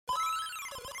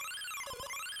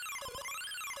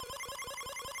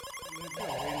2,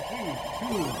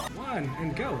 1,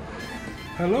 and go.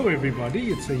 Hello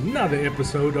everybody, it's another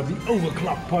episode of the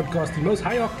Overclock podcast, the most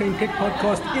high-octane tech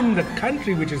podcast in the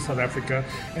country, which is South Africa.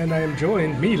 And I am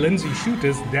joined, me, Lindsay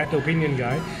Shooters, that opinion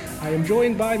guy. I am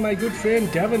joined by my good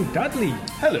friend Gavin Dudley.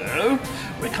 Hello,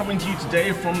 we're coming to you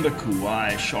today from the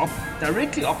Kauai shop,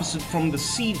 directly opposite from the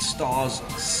Seed Stars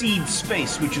Seed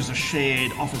Space, which is a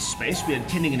shared office space. We're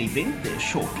attending an event there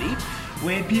shortly,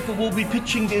 where people will be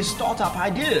pitching their startup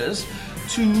ideas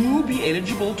to be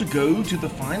eligible to go to the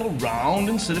final round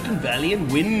in Silicon Valley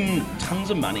and win tons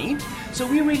of money. So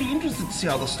we're really interested to see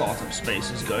how the startup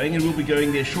space is going, and we'll be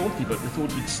going there shortly, but we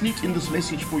thought we'd sneak in this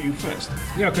message for you first.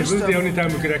 Yeah, because this is the only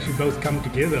time we could actually both come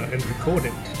together and record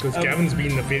it, because Gavin's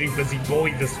been a very busy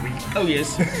boy this week. Oh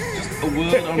yes, just a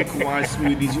word on Kauai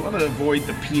smoothies. You want to avoid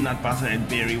the peanut butter and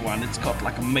berry one. It's got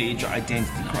like a major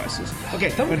identity crisis.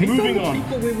 Okay, but moving on.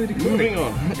 Moving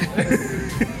on.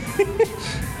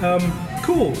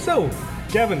 Cool. So,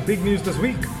 Gavin, big news this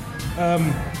week.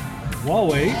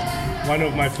 Huawei, one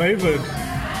of my favorite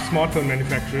smartphone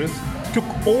manufacturers, took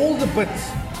all the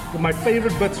bits, my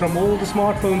favorite bits from all the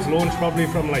smartphones launched probably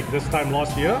from like this time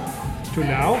last year to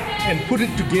now, and put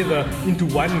it together into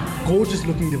one gorgeous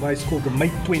looking device called the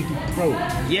Mate 20 Pro.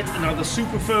 Yet another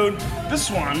super phone.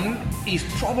 This one is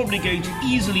probably going to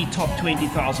easily top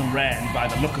 20,000 Rand by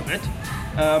the look of it.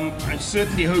 I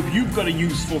certainly hope you've got a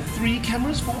use for 4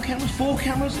 cameras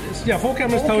it is? Yeah, 4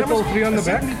 cameras total, 3 on the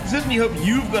back. Certainly hope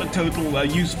you've got a total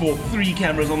use for 3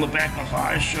 cameras on the back. Oh,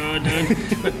 I sure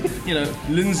don't. But, you know,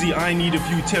 Lindsay, I need a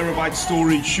few terabyte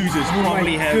storage shooters.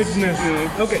 Probably my has.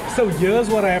 Goodness. Okay, so here's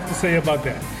what I have to say about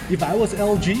that. If I was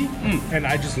LG and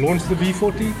I just launched the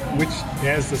V40, which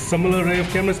has a similar array of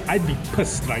cameras, I'd be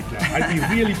pissed right now. I'd be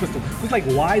really pissed. It's like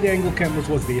wide-angle cameras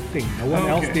was their thing. No one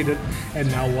else did it, and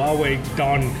now Huawei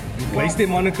replaced their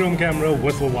monochrome camera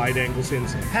with a wide-angle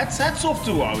sensor. Hats off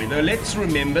to Huawei, though. Let's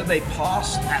remember they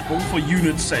passed Apple for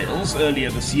unit sales earlier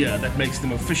this year. That makes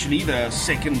them officially the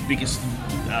second biggest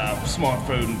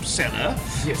smartphone seller.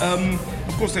 Yes.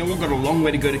 Of course, they all got a long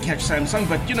way to go to catch Samsung,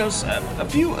 but you know,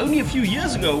 only a few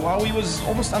years ago, Huawei was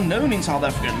almost unknown in South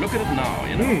Africa. Look at it now,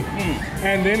 you know.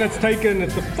 And then it's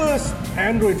the first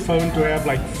Android phone to have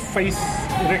like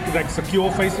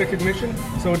secure face recognition.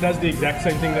 So it does the exact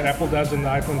same thing that Apple does in the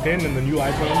iPhone 10 and the new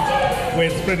iPhones, where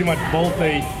it's pretty much built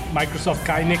a Microsoft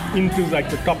Kinect into like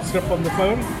the top strip of the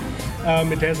phone.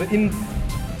 It has an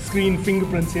in-screen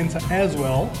fingerprint sensor as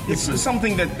well. It's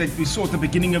something that we saw at the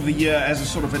beginning of the year as a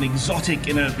sort of an exotic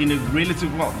in a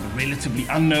relatively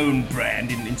unknown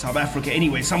brand in South Africa.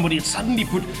 Anyway, somebody had suddenly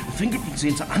put a fingerprint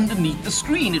sensor underneath the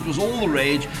screen. It was all the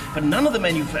rage, but none of the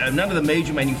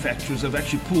major manufacturers have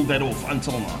actually pulled that off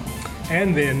until now.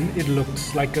 And then it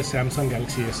looks like a Samsung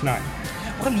Galaxy S9.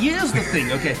 Well, here's the thing.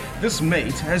 Okay, this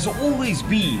Mate has always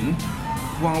been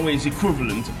Huawei's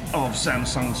equivalent of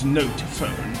Samsung's Note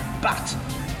phone, but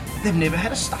they've never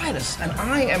had a stylus, and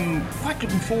I am quite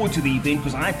looking forward to the event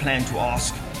because I plan to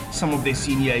ask some of their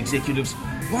senior executives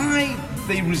why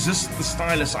they resist the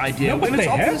stylus idea. No, but they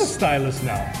have a stylus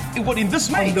now. What, in this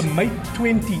Mate? On the Mate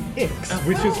 20X,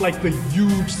 which is like the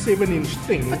huge 7-inch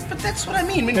thing. But that's what I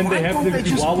mean. And they have the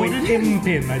Huawei M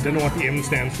Pen. I don't know what the M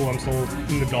stands for. I'm still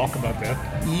in the dark about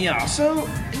that. Yeah, so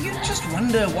you just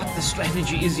wonder what the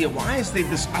strategy is here. Why is there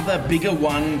this other bigger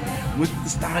one with the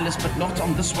stylus, but not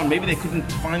on this one? Maybe they couldn't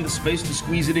find the space to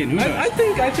squeeze it in. Who knows? I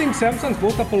think Samsung's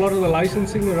bought up a lot of the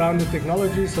licensing around the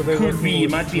technology, so they could be.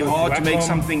 It might be hard to make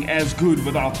something as good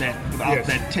without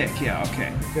that tech. Yeah,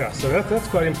 okay. Yeah, so that's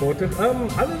quite important.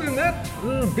 Other than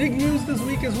that, big news this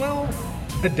week as well.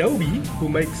 Adobe, who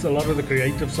makes a lot of the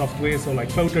creative software, so like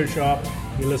Photoshop,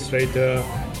 Illustrator,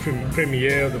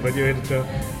 Premiere, the video editor,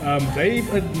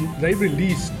 they've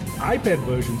released iPad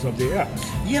versions of their apps.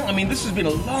 Yeah, I mean, this has been a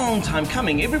long time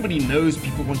coming. Everybody knows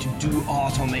people want to do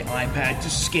art on their iPad, to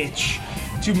sketch,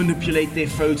 to manipulate their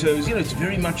photos. You know, it's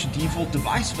very much a default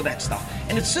device for that stuff.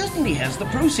 And it certainly has the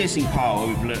processing power,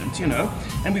 we've learned, you know.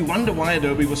 And we wonder why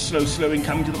Adobe was slow in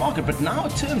coming to the market. But now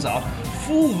it turns out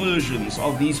full versions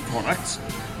of these products,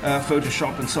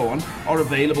 Photoshop and so on, are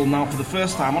available now for the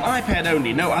first time on iPad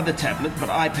only. No other tablet, but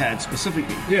iPad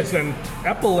specifically. Yes, and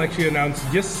Apple actually announced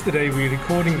yesterday, we're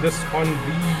recording this on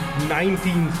the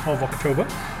 19th of October.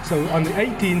 So on the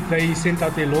 18th, they sent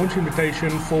out their launch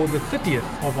invitation for the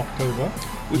 30th of October.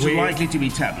 Which is likely to be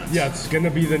tablets. Yeah, it's going to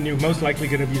be most likely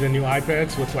going to be the new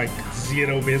iPads with like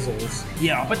 0 bezels.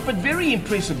 Yeah, but very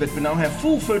impressive that we now have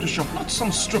full Photoshop, not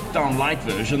some stripped down light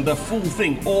version, the full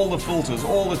thing, all the filters,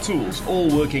 all the tools, all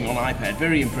working on iPad.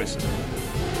 Very impressive.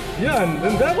 Yeah,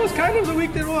 and that was kind of the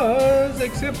week there was,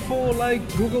 except for like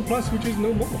Google Plus, which is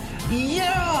no more.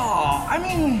 Yeah, I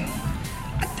mean,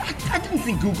 I didn't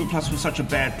think Google Plus was such a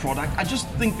bad product. I just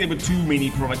think there were too many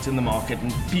products in the market,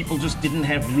 and people just didn't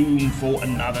have room for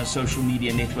another social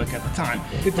media network at the time.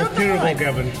 It was terrible,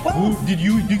 Gavin. Well, did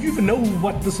you even know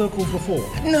what the circles were for?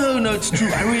 No, it's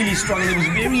true. I really struggled. It was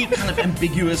very kind of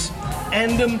ambiguous,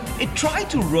 and it tried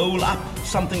to roll up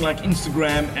something like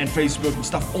Instagram and Facebook and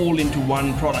stuff all into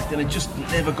one product, and it just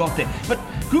never got there. But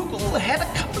Google had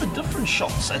a couple of different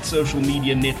shots at social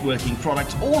media networking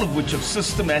products, all of which have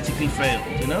systematically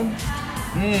failed, you know?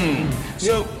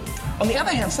 So, on the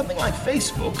other hand, something like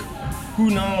Facebook, who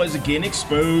now has again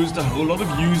exposed a whole lot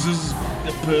of users'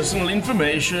 personal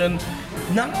information,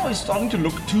 now is starting to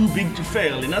look too big to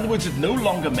fail. In other words, it no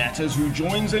longer matters who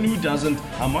joins and who doesn't,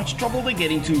 how much trouble they're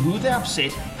getting to, who they're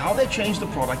upset, how they change the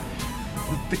product.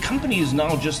 The company is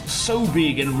now just so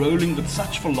big and rolling with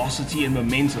such velocity and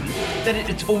momentum that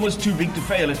it's almost too big to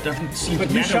fail. It doesn't seem to matter.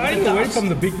 But you're shying away from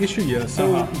the big issue here.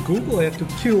 So Google had to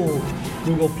kill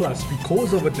Google Plus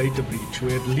because of a data breach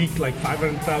where it leaked like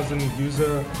 500,000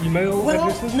 user email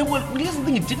addresses. Here's the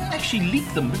thing. It didn't actually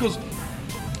leak them because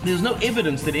there's no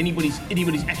evidence that anybody's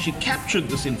actually captured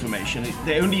this information.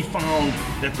 They only found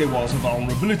that there was a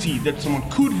vulnerability, that someone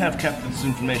could have captured this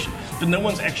information, but no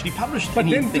one's actually published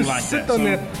anything like that. But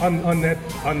then to sit on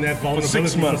that vulnerability for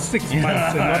 6 months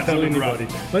and not tell anybody.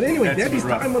 But anyway, that is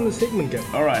time on the segment, Gavin.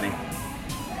 Alrighty.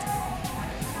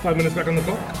 5 minutes back on the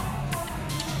clock.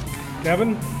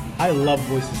 Gavin? I love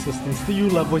voice assistants. Do you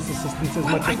love voice assistants as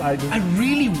much as I do? I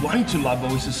really want to love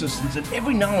voice assistants, and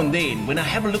every now and then, when I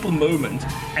have a little moment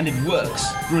and it works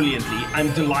brilliantly,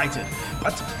 I'm delighted.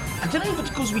 But I don't know if it's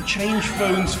because we change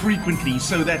phones frequently,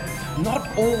 so that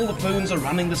not all the phones are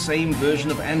running the same version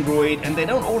of Android, and they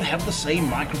don't all have the same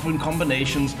microphone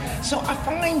combinations. So I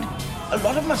find a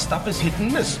lot of my stuff is hit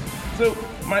and miss. So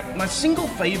my single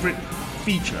favorite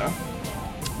feature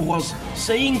was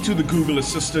saying to the Google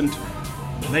Assistant,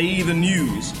 play the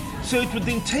news. So it would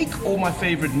then take all my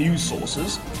favorite news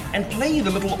sources and play the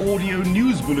little audio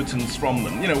news bulletins from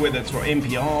them, you know, whether it's from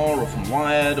NPR or from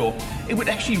Wired, or it would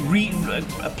actually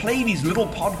play these little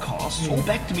podcasts all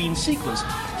back to me in sequence.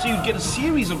 So you'd get a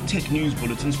series of tech news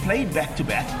bulletins played back to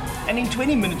back, and in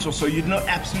 20 minutes or so you'd know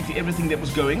absolutely everything that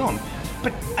was going on.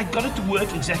 But I got it to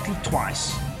work exactly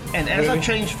twice. And as I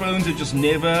changed phones, it just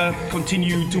never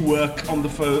continued to work on the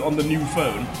phone, on the new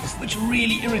phone, which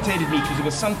really irritated me because it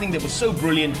was something that was so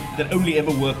brilliant that only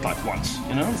ever worked like once,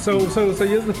 you know? So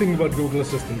here's the thing about Google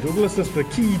Assistant. Google Assistant,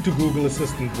 the key to Google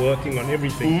Assistant working on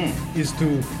everything is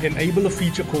to enable a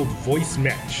feature called voice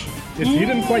match. It's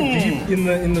hidden quite deep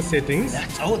in the settings.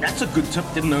 That's a good tip.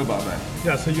 Didn't know about that.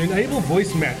 Yeah, so you enable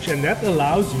voice match, and that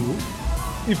allows you,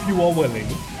 if you are willing,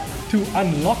 to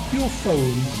unlock your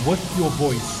phone with your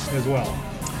voice as well.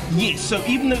 Yes, so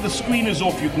even though the screen is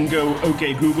off, you can go,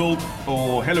 okay, Google,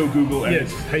 or hello, Google, and,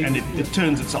 it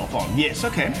turns itself on. Yes,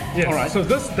 okay. Yes. All right. So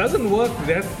this doesn't work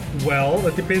that well.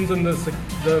 It depends on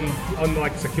on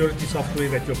like security software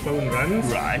that your phone runs.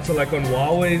 Right. So like on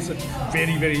Huawei's, it's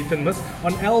very, very hit and miss.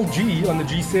 On LG, on the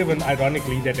G7,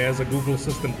 ironically, that has a Google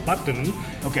Assistant button.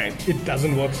 Okay. It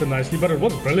doesn't work so nicely, but it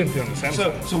works brilliantly on the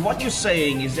Samsung. So what you're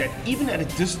saying is that even at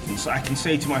a distance, I can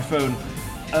say to my phone,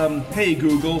 hey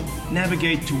Google,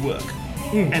 navigate to work,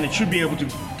 and it should be able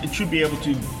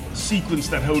to sequence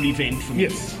that whole event for me.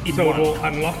 Yes. So it will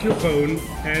unlock your phone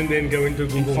and then go into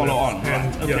Google follow Maps on,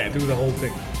 right. and Okay. do the whole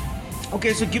thing.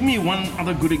 Okay, so give me one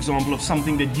other good example of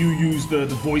something that you use the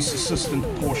voice assistant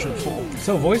portion for.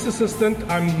 So voice assistant,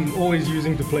 I'm always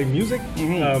using to play music,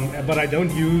 but I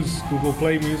don't use Google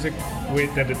Play Music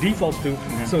that it defaults to.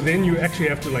 So then you actually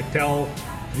have to like tell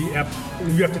the app,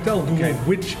 you have to tell Google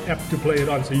which app to play it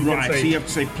on. So you can say, so you have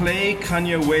to say play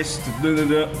Kanye West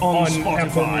on Spotify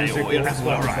Apple Music or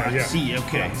Spotify. Right. Yeah. See,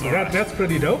 okay. Yeah, so that's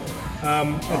pretty dope.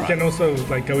 It can also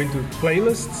like go into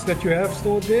playlists that you have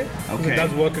stored there. Okay. It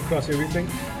does work across everything.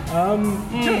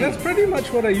 Yeah, that's pretty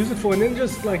much what I use it for. And then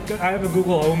just like I have a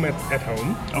Google Home at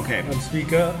home. Okay. On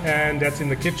speaker, and that's in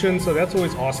the kitchen. So that's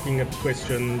always asking it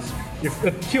questions. If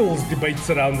it kills debates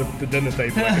around the dinner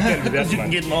table, I can tell you that because you can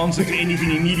get an answer to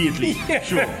anything immediately.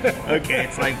 Sure. Okay.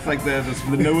 It's like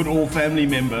the know-it-all family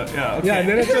member. Yeah. Okay. Yeah, and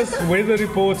then it's just weather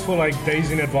reports for like days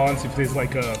in advance if there's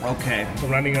like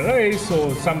running a race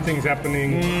or something's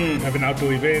happening, have an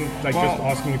outdoor event, like just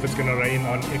asking if it's going to rain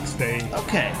on X day.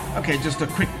 Okay. Just a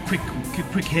quick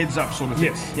heads up sort of thing.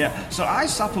 Yes. Yeah. So I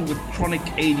suffer with chronic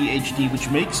ADHD, which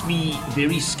makes me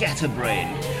very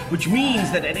scatterbrained, which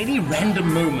means that at any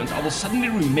random moment I will suddenly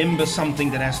remember something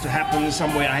that has to happen,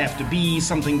 somewhere I have to be,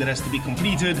 something that has to be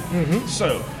completed.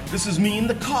 So this is me in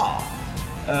the car.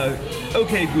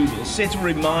 Okay, Google, set a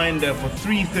reminder for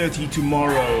 3:30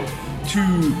 tomorrow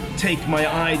to take my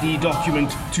ID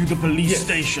document to the police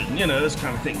station, this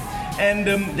kind of thing. And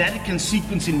that it can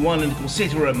sequence in one, and it will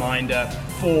set a reminder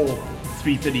for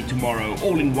 3:30 tomorrow,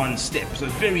 all in one step. So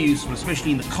it's very useful,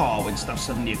 especially in the car when stuff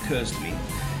suddenly occurs to me.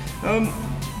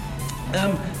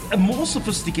 A more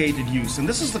sophisticated use, and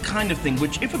this is the kind of thing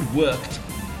which, if it worked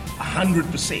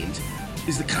 100%,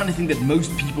 is the kind of thing that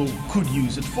most people could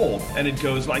use it for. And it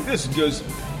goes like this. It goes,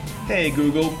 hey,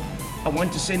 Google, I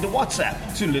want to send a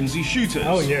WhatsApp to Lindsay Shooters.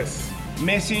 Oh, yes.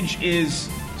 Message is,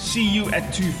 see you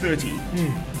at 2:30.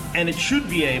 And it should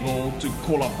be able to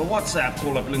call up the WhatsApp,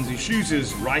 call up Lindsay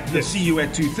Shooters, write the see you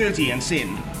at 2:30 and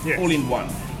send, all in one.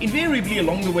 Invariably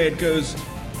along the way it goes,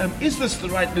 is this the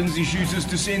right Lindsay Shooters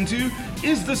to send to?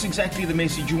 Is this exactly the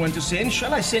message you want to send?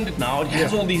 Shall I send it now? It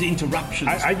has all these interruptions.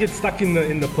 I get stuck in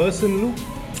the person loop,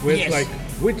 where it's like,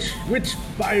 which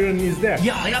Byron is that?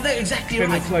 Yeah, that's exactly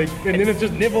and right. It's like, and then it's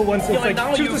just never once. It's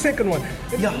like, choose the second one.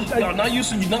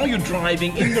 Now you're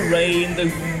driving in the rain,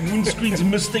 the windscreen's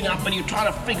misting up, and you're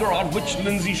trying to figure out which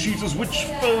Lindsay Shooters, which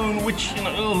phone, which,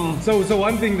 So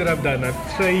one thing that I've done,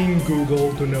 I've trained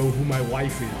Google to know who my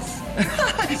wife is.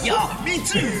 Yeah, me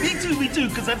too,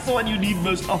 because that's the one you need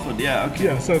most often. Yeah, okay.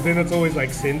 Yeah, so then it's always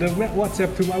like, send a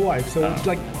WhatsApp to my wife. So it's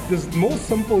like, the more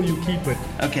simple you keep it,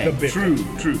 the better.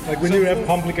 True. Like when you have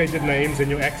complicated names and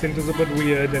your accent is a bit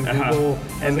weird and Google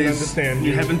doesn't understand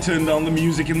you haven't turned down the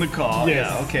music in the car. Yes.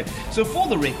 Yeah, okay. So for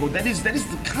the record, that is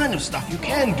the kind of stuff you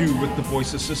can do with the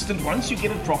voice assistant once you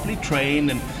get it properly trained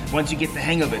and once you get the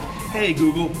hang of it. Hey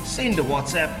Google, send a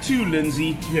WhatsApp to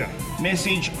Lindsay. Yeah.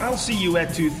 Message, I'll see you at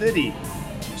 2:30.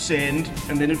 Send,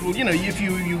 and then it will, if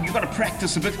you've got to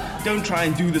practice a bit. Don't try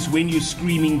and do this when you're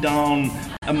screaming down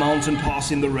a mountain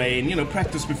pass in the rain.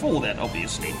 Practice before that,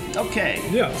 obviously. Okay.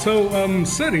 Yeah, so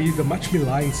Siri, the much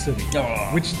maligned Siri,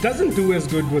 which doesn't do as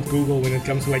good with Google when it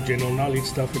comes to like general knowledge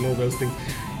stuff and all those things.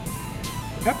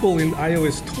 Apple in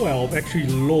iOS 12 actually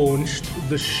launched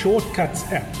the Shortcuts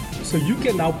app. So you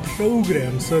can now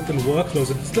program certain workflows.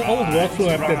 It's the old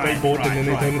workflow app that they bought and then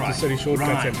they turned into Siri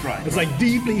Shortcuts app. It's like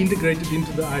deeply integrated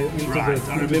into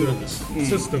the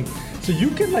system. So you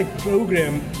can like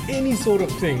program any sort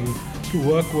of thing to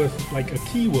work with like a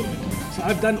keyword. So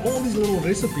I've done all these little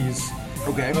recipes.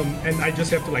 Okay. And I just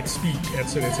have to like speak at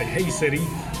Siri and say, hey Siri,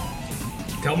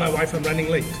 tell my wife I'm running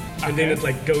late. And then it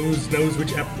like knows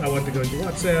which app I want to go into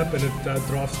WhatsApp, and it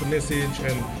drafts the message,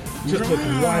 and just with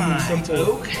one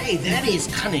simple. Okay, that is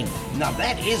cunning. Now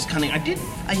that is cunning. I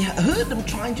heard them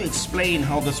trying to explain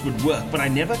how this would work, but I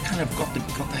never kind of got the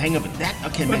hang of it.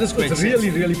 But it's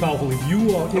really, really powerful. If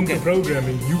you are into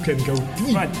programming, you can go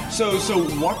deep. Right. So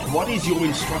what is your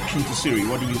instruction to Siri?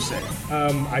 What do you say?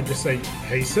 I just say,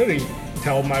 hey Siri,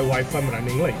 tell my wife I'm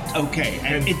running late. Okay,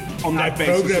 and on that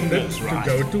basis, I programmed it to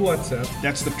go to WhatsApp.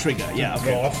 That's the trigger. Yeah.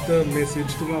 Okay. Draft the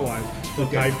message to my wife.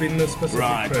 Type in the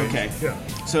specific phrase. Okay. Yeah.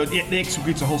 So it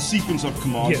executes a whole sequence of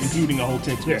commands, including a whole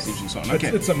text message and so on. Okay.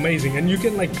 It's amazing, and you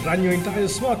can like run your entire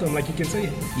smartphone. Like you can say,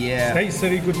 hey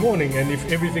Siri, good morning, and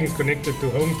if everything's connected to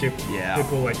HomeKit,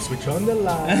 it will like switch on the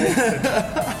lights,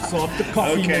 and sort the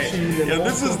coffee machine. And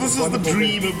this is the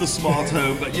dream of the smart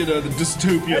home, but the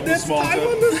dystopia of the smart home. I'm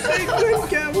on the segment,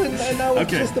 Gavin, and I was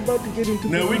just about to get into.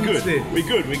 No, we're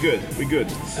good.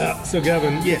 So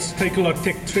Gavin, take a lot of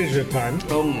tech treasure time.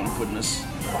 Oh my goodness.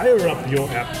 Fire up your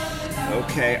app.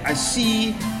 Okay, I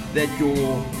see that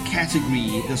your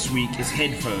category this week is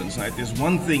headphones. Right? There's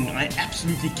one thing I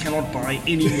absolutely cannot buy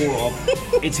any more of.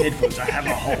 It's headphones. I have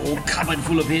a whole cupboard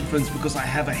full of headphones because I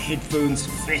have a headphones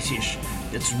fetish.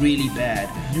 It's really bad.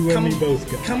 You and me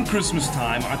both, guys. Come Christmas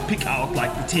time, I pick out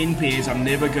like the 10 pairs I'm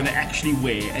never going to actually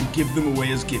wear and give them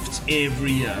away as gifts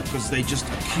every year because they just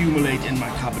accumulate in my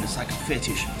cupboard. It's like a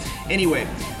fetish. Anyway,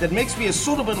 that makes me a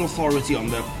sort of an authority on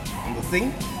the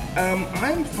thing.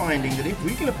 I'm finding that if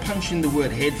we're going to punch in the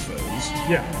word headphones,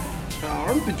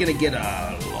 aren't we going to get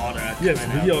a lot of... Yes,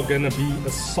 we are going to be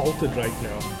assaulted right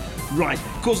now. Right,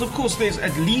 because of course there's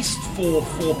at least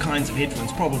four kinds of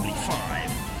headphones, probably 5.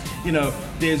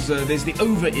 There's the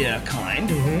over-ear kind,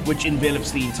 which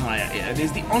envelops the entire ear.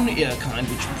 There's the on-ear kind,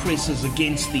 which presses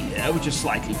against the ear, which is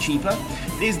slightly cheaper.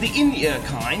 There's the in-ear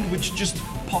kind, which just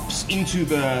pops into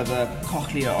the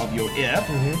cochlea of your ear.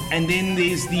 And then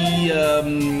there's the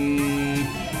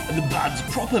buds,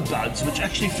 proper buds, which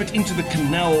actually fit into the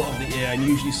canal of the ear and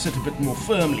usually sit a bit more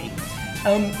firmly.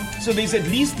 So there's at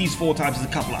least these 4 types, there's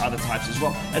a couple of other types as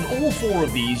well. And all 4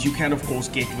 of these you can of course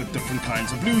get with different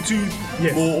kinds of Bluetooth,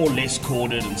 more or less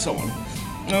corded and so on.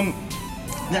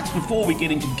 That's before we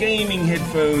get into gaming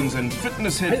headphones and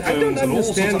fitness headphones. I don't and all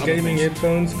sorts of understand other gaming things.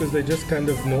 headphones because they're just kind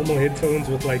of normal headphones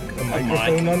with like a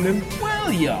microphone on them.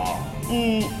 Well, yeah.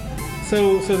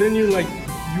 So then you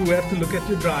have to look at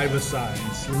your driver's size,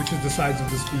 which is the size of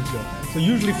the speaker. So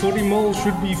usually 40 mil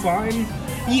should be fine.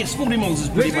 Yes, 40 mils is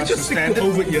pretty much the just stick standard. to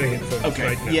over-ear headphones Okay,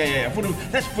 right now. yeah.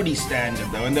 That's pretty standard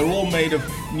though, and they're all made of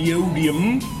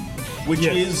neodymium, which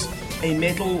is a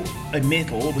metal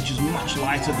which is much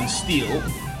lighter than steel,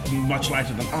 much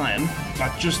lighter than iron,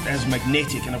 but just as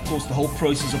magnetic. And of course, the whole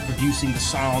process of producing the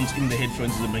sounds in the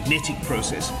headphones is a magnetic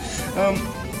process.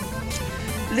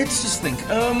 Let's just think.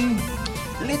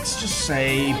 Let's just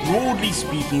say, broadly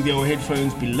speaking, there are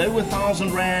headphones below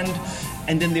 1,000 rand,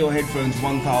 and then there are headphones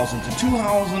 1,000 to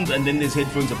 2,000, and then there's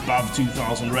headphones above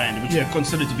 2,000 rand, which are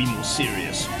considered to be more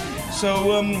serious.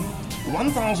 So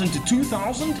 1,000 to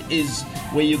 2,000 is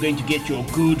where you're going to get your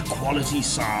good quality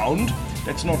sound.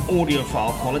 That's not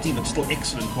audiophile quality, but still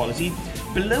excellent quality.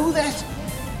 Below that,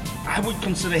 I would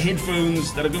consider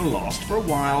headphones that are going to last for a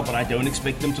while, but I don't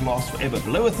expect them to last forever.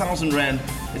 Below 1,000 rand,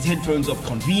 it's headphones of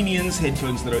convenience,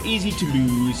 headphones that are easy to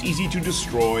lose, easy to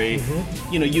destroy.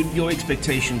 You know, your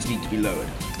expectations need to be lowered.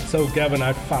 So Gavin,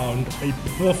 I found a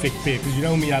perfect pair because you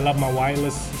know me, I love my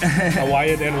wireless, a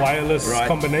wired and wireless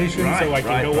combination, so I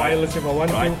can go wireless if I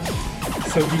want to.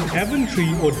 So the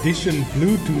Aventry Audition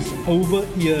Bluetooth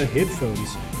over-ear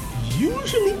headphones,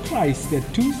 usually priced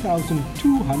at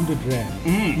 2,200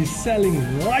 rand, is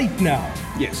selling right now.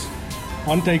 Yes.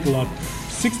 On Takealot,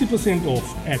 60%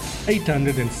 off at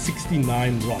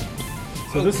 869 rand.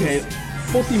 So this is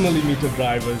 40 millimeter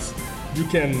drivers. You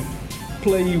can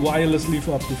play wirelessly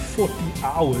for up to 40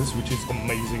 hours, which is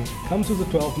amazing. Comes with a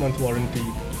 12-month warranty.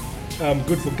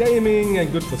 Good for gaming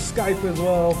and good for Skype as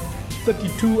well.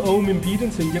 32 ohm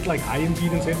impedance, so you get like high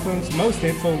impedance headphones. Most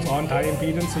headphones aren't high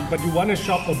impedance, but you want to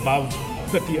shop above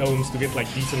 30 ohms to get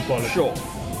like decent quality. Sure.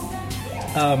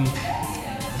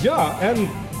 And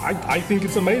I think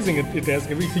it's amazing. It has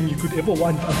everything you could ever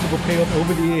want out of a pair of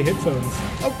over-the-ear headphones.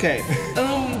 Okay.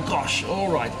 Gosh,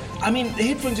 all right. I mean,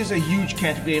 headphones is a huge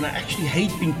category, and I actually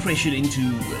hate being pressured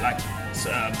into like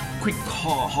quick,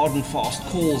 hard and fast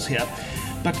calls here.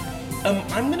 But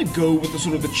I'm going to go with the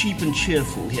sort of the cheap and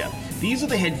cheerful here. These are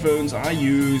the headphones I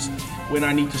use when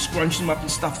I need to scrunch them up and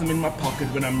stuff them in my pocket,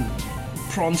 when I'm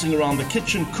prancing around the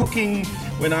kitchen cooking,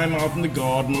 when I'm out in the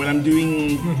garden, when I'm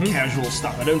doing casual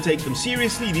stuff. I don't take them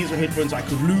seriously. These are headphones I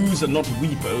could lose and not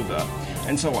weep over,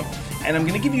 and so on. And I'm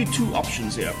going to give you two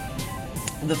options here.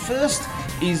 The first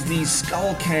is the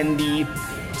Skull Candy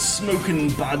Smokin'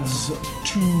 Buds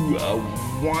 2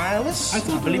 wireless. I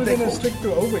thought we were going to stick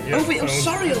to over-ear. I'm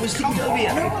sorry, I was thinking over-ear.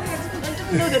 I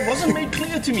didn't know, that wasn't made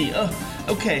clear to me.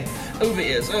 Okay,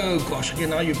 over-ears. Oh gosh, okay,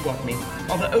 now you've got me.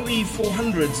 Are the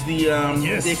OE400s, the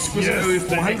exquisite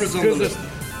OE400s on the list?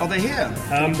 Are they here?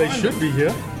 They should be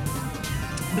here.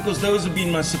 Because those have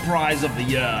been my surprise of the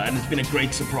year, and it's been a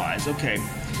great surprise. Okay,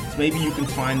 so maybe you can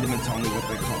find them and tell me what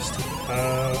they cost.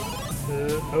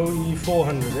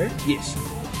 OE400, eh? Yes.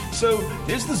 So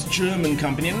there's this German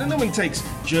company, and no one takes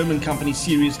German companies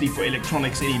seriously for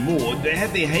electronics anymore. They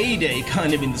had their heyday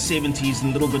kind of in the 70s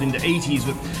and a little bit in the 80s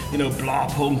with,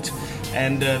 Blaupunkt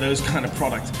and those kind of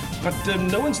products. But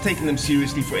no one's taken them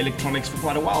seriously for electronics for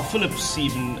quite a while. Philips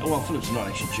Philips not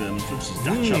actually German. Philips is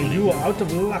Dutch. You are out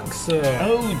of luck, sir.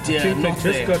 Oh dear, I think not they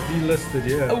just there. got delisted,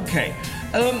 yeah. Okay.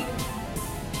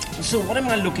 So what am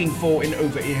I looking for in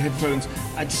over-ear headphones?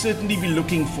 I'd certainly be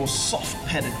looking for soft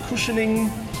padded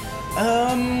cushioning.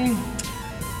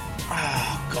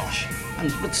 Gosh, I'm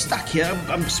a bit stuck here.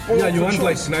 I'm spoiled. Yeah, you for want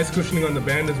choice. like nice cushioning on the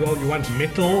band as well. You want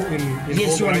metal in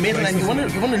Yes, you all want the right metal, and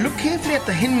places. you want to look carefully at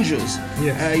the hinges.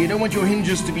 Yes. You don't want your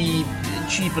hinges to be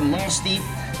cheap and nasty.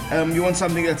 You want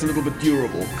something that's a little bit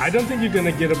durable. I don't think you're going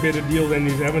to get a better deal than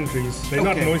these Aventries. They're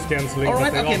not noise cancelling. All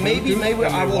right, but okay, they're maybe Bluetooth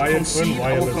I and will they're concede.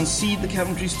 wired I will wireless. concede the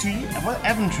Aventries to you. What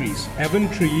Aventries?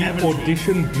 Aventry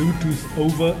Audition Bluetooth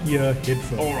over-ear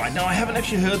headphones. All right. Now I haven't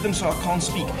actually heard them, so I can't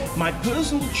speak. My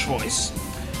personal choice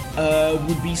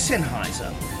would be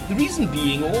Sennheiser. The reason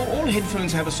being, all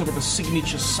headphones have a sort of a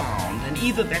signature sound, and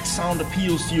either that sound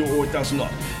appeals to you or it does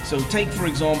not. So take, for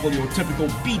example, your typical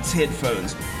Beats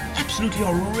headphones. Absolutely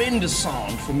horrendous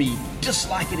sound for me.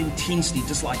 Dislike it intensely.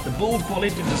 Dislike the build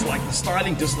quality, dislike the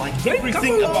styling, dislike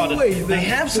everything about it. They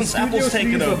have since Apple's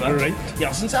taken over.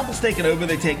 Yeah, since Apple's taken over,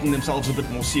 they're taking themselves a bit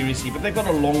more seriously, but they've got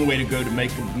a long way to go to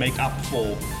make up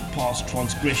for past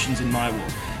transgressions in my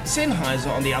world.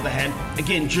 Sennheiser, on the other hand,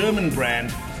 again, German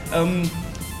brand.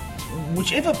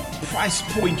 whichever price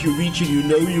point you're reaching, you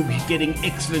know you're getting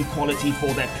excellent quality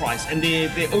for that price. And their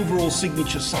overall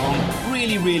signature sound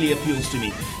really, really appeals to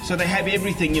me. So they have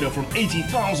everything, from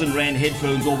 80,000 Rand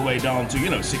headphones all the way down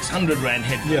to, 600 Rand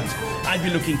headphones. Yeah. I'd be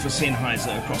looking for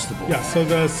Sennheiser across the board. Yeah, so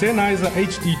the Sennheiser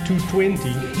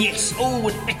HD220. Yes,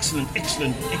 excellent.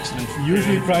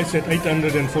 Usually priced at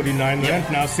 849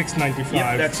 Rand, now 695.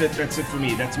 Yeah, that's it for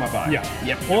me. That's my buy. Yeah.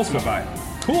 Yep, awesome. that's my buy.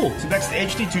 Cool. So that's the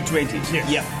HD220s. Yes.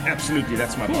 Yeah, absolutely.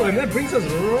 That's my Cool, buy. and that brings us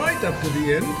right up to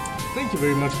the end. Thank you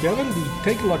very much, Gavin. The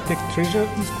Take-A-Lot Tech Treasure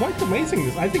is quite amazing.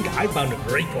 I think I found a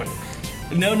great one.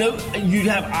 No, you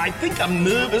have. I think I'm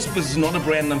nervous because it's not a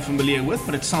brand I'm familiar with,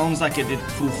 but it sounds like it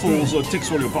fulfills or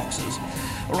ticks all your boxes.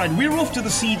 All right, we're off to the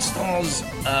Seed Stars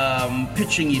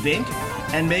pitching event,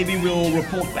 and maybe we'll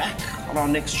report back on our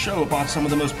next show about some of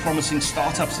the most promising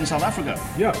startups in South Africa.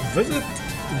 Yeah, visit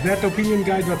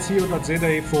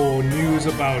thatopinionguide.co.za for news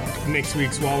about next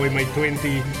week's Huawei Mate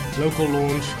 20 local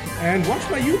launch, and watch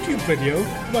my YouTube video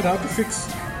about how to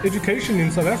fix education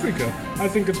in South Africa. I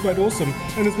think it's quite awesome,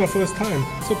 and it's my first time,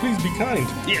 so please be kind.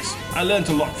 Yes, I learned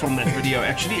a lot from that video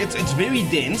actually. It's very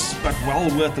dense, but well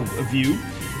worth a view.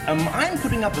 I'm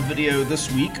putting up a video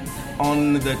this week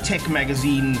on the Tech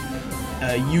Magazine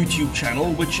YouTube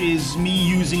channel, which is me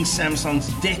using Samsung's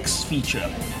DeX feature.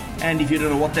 And if you don't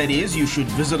know what that is, you should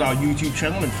visit our YouTube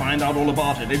channel and find out all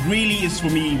about it. It really is, for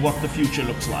me, what the future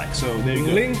looks like. So there you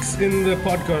go. Links in the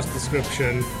podcast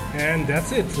description. And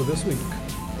that's it for this week.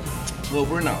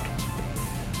 Over and out.